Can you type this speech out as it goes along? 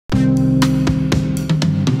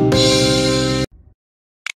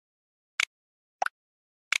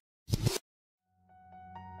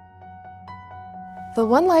The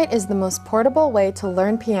One Light is the most portable way to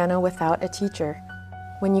learn piano without a teacher.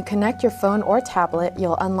 When you connect your phone or tablet,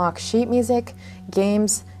 you'll unlock sheet music,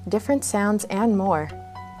 games, different sounds, and more.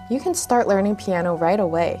 You can start learning piano right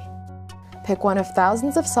away. Pick one of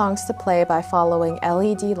thousands of songs to play by following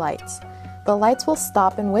LED lights. The lights will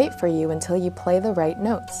stop and wait for you until you play the right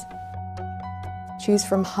notes. Choose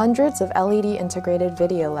from hundreds of LED integrated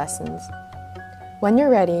video lessons. When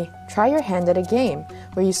you're ready, try your hand at a game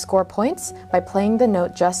where you score points by playing the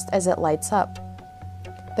note just as it lights up.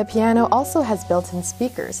 The piano also has built-in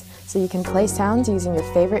speakers, so you can play sounds using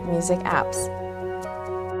your favorite music apps.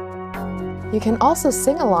 You can also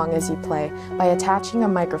sing along as you play by attaching a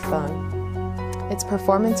microphone. It's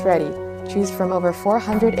performance ready. Choose from over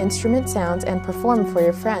 400 instrument sounds and perform for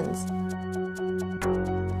your friends.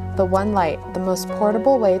 The One Light, the most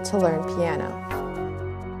portable way to learn piano.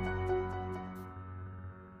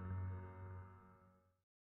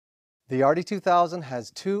 The RD2000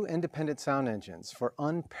 has two independent sound engines for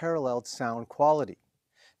unparalleled sound quality.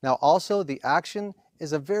 Now also, the action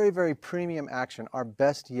is a very, very premium action, our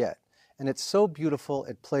best yet. And it's so beautiful,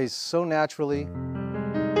 it plays so naturally.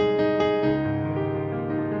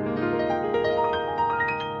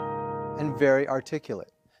 And very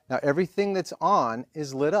articulate. Now everything that's on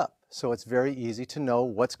is lit up, so it's very easy to know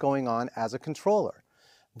what's going on as a controller.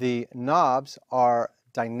 The knobs are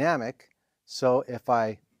dynamic, so if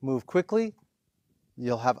I move quickly,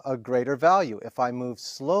 you'll have a greater value. If I move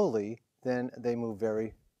slowly, then they move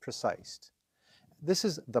very precise. This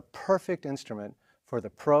is the perfect instrument for the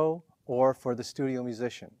pro or for the studio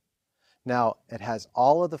musician. Now, it has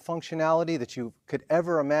all of the functionality that you could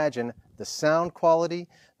ever imagine, the sound quality,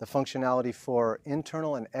 the functionality for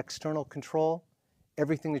internal and external control,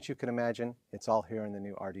 everything that you can imagine, it's all here in the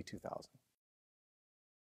new RD2000.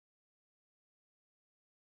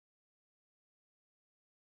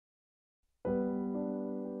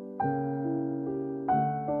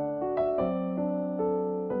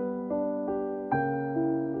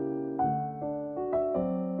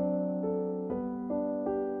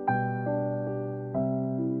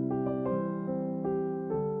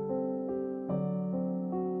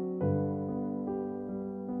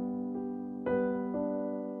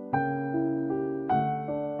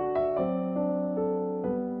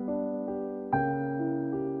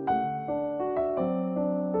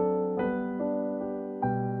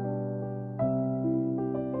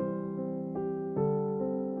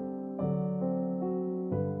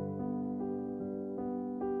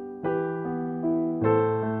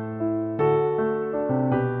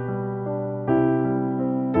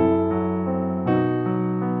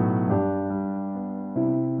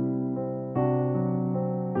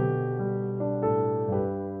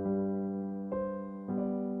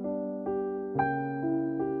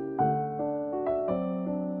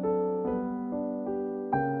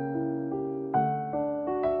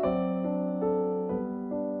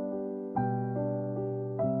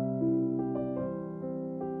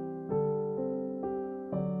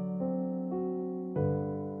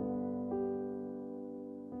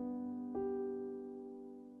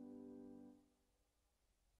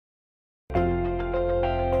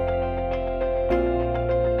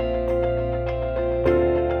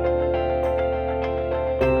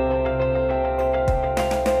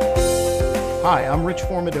 Hi, I'm Rich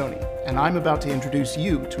Formidoni, and I'm about to introduce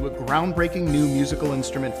you to a groundbreaking new musical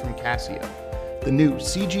instrument from Casio, the new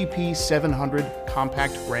CGP 700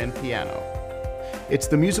 Compact Grand Piano. It's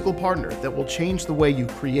the musical partner that will change the way you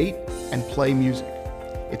create and play music.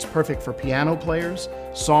 It's perfect for piano players,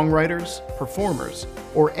 songwriters, performers,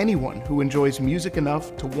 or anyone who enjoys music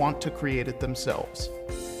enough to want to create it themselves.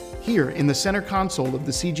 Here in the center console of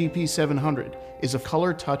the CGP 700 is a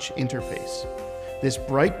color touch interface. This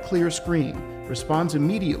bright, clear screen responds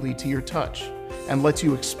immediately to your touch and lets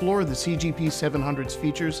you explore the CGP 700's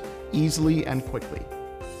features easily and quickly.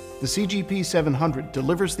 The CGP 700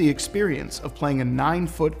 delivers the experience of playing a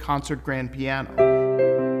 9-foot concert grand piano,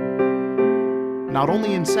 not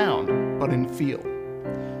only in sound, but in feel.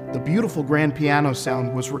 The beautiful grand piano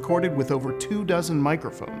sound was recorded with over 24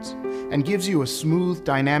 microphones and gives you a smooth,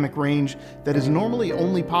 dynamic range that is normally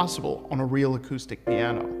only possible on a real acoustic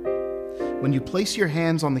piano. When you place your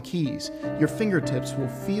hands on the keys, your fingertips will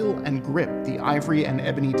feel and grip the ivory and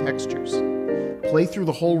ebony textures. Play through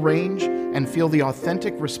the whole range and feel the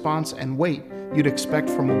authentic response and weight you'd expect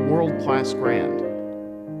from a world-class grand.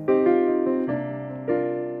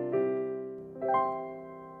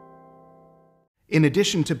 In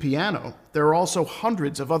addition to piano, there are also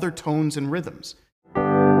hundreds of other tones and rhythms.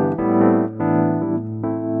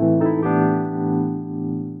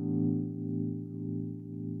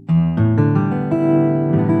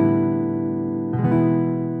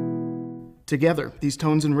 Together, these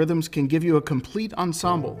tones and rhythms can give you a complete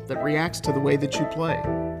ensemble that reacts to the way that you play.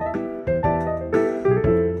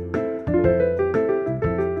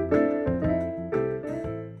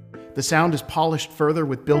 The sound is polished further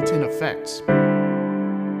with built-in effects,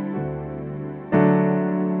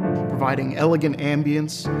 providing elegant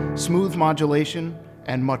ambience, smooth modulation,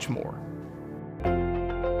 and much more.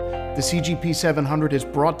 The CGP 700 is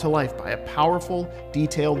brought to life by a powerful,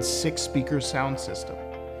 detailed 6-speaker sound system.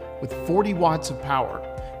 With 40 watts of power,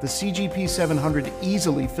 the CGP 700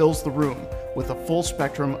 easily fills the room with a full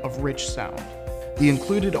spectrum of rich sound. The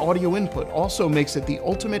included audio input also makes it the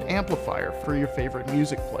ultimate amplifier for your favorite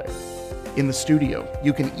music player. In the studio,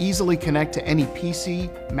 you can easily connect to any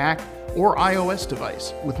PC, Mac, or iOS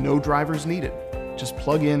device with no drivers needed. Just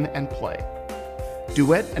plug in and play.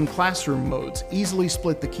 Duet and classroom modes easily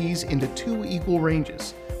split the keys into 2 equal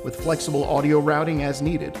ranges, with flexible audio routing as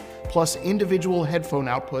needed, plus individual headphone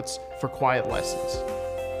outputs for quiet lessons.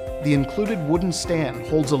 The included wooden stand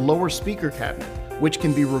holds a lower speaker cabinet, which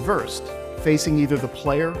can be reversed, facing either the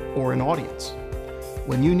player or an audience.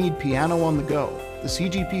 When you need piano on the go, the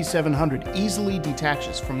CGP 700 easily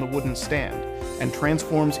detaches from the wooden stand and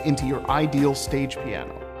transforms into your ideal stage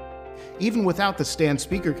piano. Even without the stand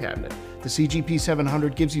speaker cabinet, the CGP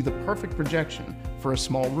 700 gives you the perfect projection for a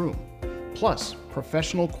small room, plus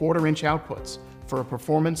professional 1/4-inch outputs for a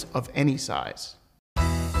performance of any size.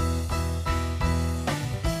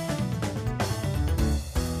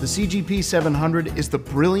 The CGP 700 is the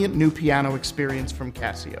brilliant new piano experience from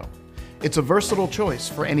Casio. It's a versatile choice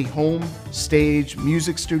for any home, stage,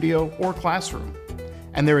 music studio, or classroom.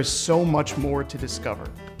 And there is so much more to discover.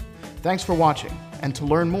 Thanks for watching, and to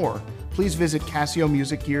learn more, please visit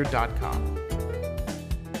CasioMusicGear.com.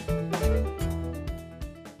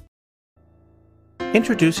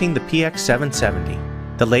 Introducing the PX770,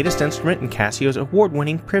 the latest instrument in Casio's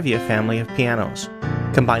award-winning Privia family of pianos.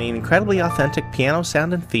 Combining incredibly authentic piano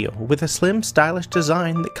sound and feel with a slim, stylish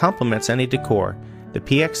design that complements any decor, the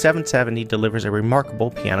PX770 delivers a remarkable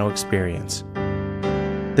piano experience.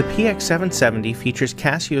 The PX770 features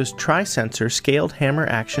Casio's tri-sensor scaled hammer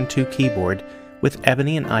action 2 keyboard with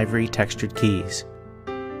ebony and ivory textured keys.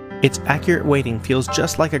 Its accurate weighting feels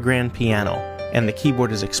just like a grand piano, and the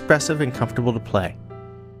keyboard is expressive and comfortable to play.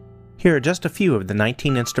 Here are just a few of the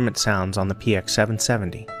 19 instrument sounds on the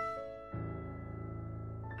PX770.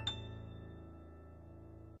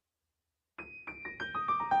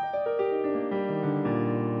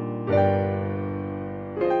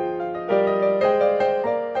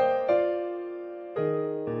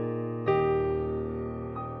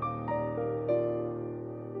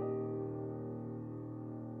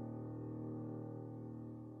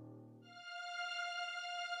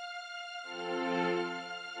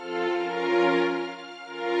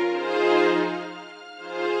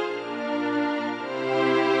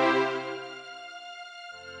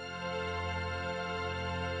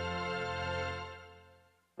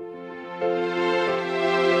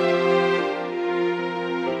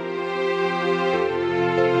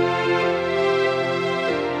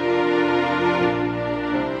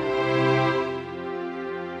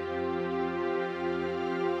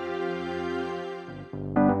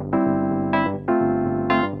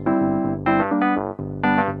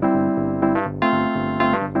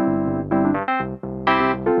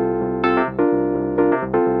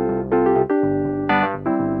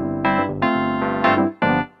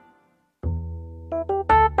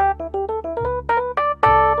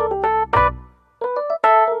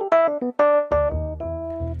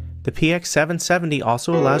 The PX770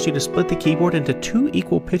 also allows you to split the keyboard into 2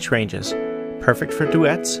 equal pitch ranges, perfect for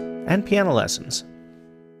duets and piano lessons.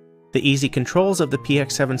 The easy controls of the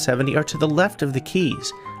PX770 are to the left of the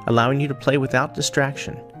keys, allowing you to play without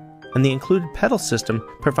distraction, and the included pedal system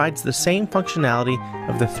provides the same functionality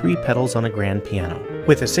of the 3 pedals on a grand piano.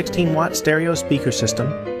 With a 16-watt stereo speaker system,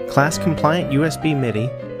 class-compliant USB MIDI,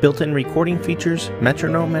 built-in recording features,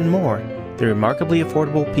 metronome, and more, the remarkably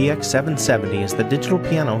affordable PX770 is the digital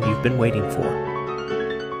piano you've been waiting for.